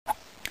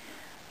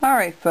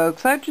Alright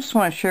folks, I just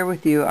want to share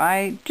with you,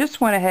 I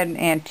just went ahead and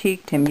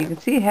antiqued him. You can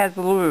see he has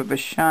a little bit of a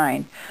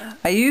shine.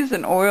 I used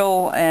an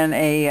oil and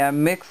a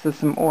mix of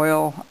some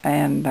oil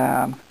and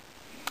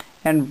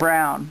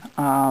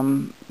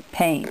brown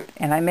paint,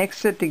 and I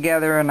mixed it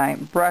together and I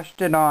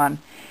brushed it on,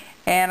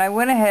 and I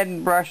went ahead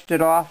and brushed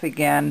it off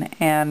again,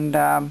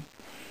 and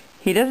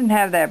he doesn't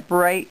have that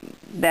bright,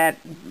 that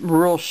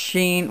real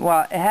sheen.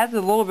 Well, it has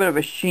a little bit of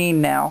a sheen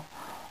now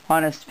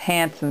on his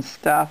pants and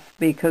stuff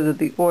because of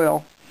the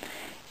oil.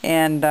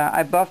 And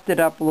I buffed it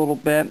up a little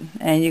bit,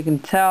 and you can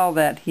tell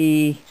that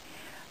it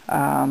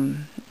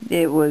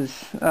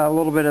was a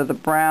little bit of the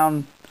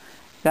brown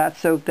got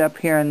soaked up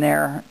here and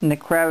there in the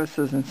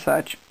crevices and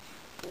such.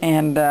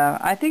 And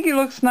I think he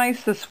looks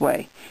nice this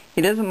way.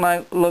 He doesn't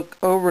look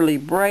overly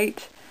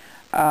bright.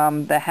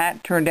 The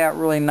hat turned out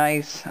really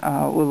nice with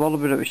a little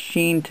bit of a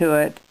sheen to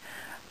it,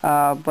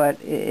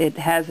 but it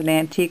has an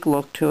antique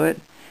look to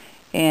it.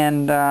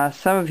 And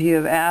some of you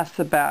have asked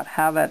about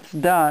how that's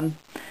done.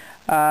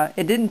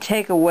 It didn't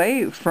take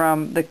away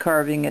from the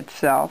carving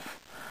itself,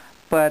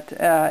 but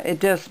it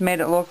just made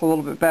it look a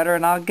little bit better,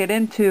 and I'll get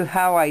into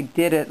how I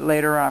did it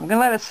later on. I'm going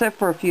to let it sit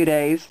for a few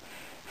days,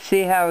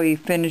 see how he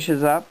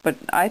finishes up, but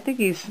I think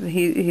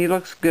he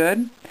looks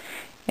good,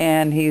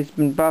 and he's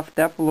been buffed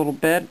up a little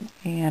bit,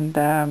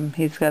 and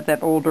he's got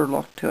that older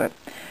look to it.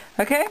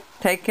 Okay,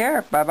 take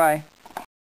care. Bye-bye.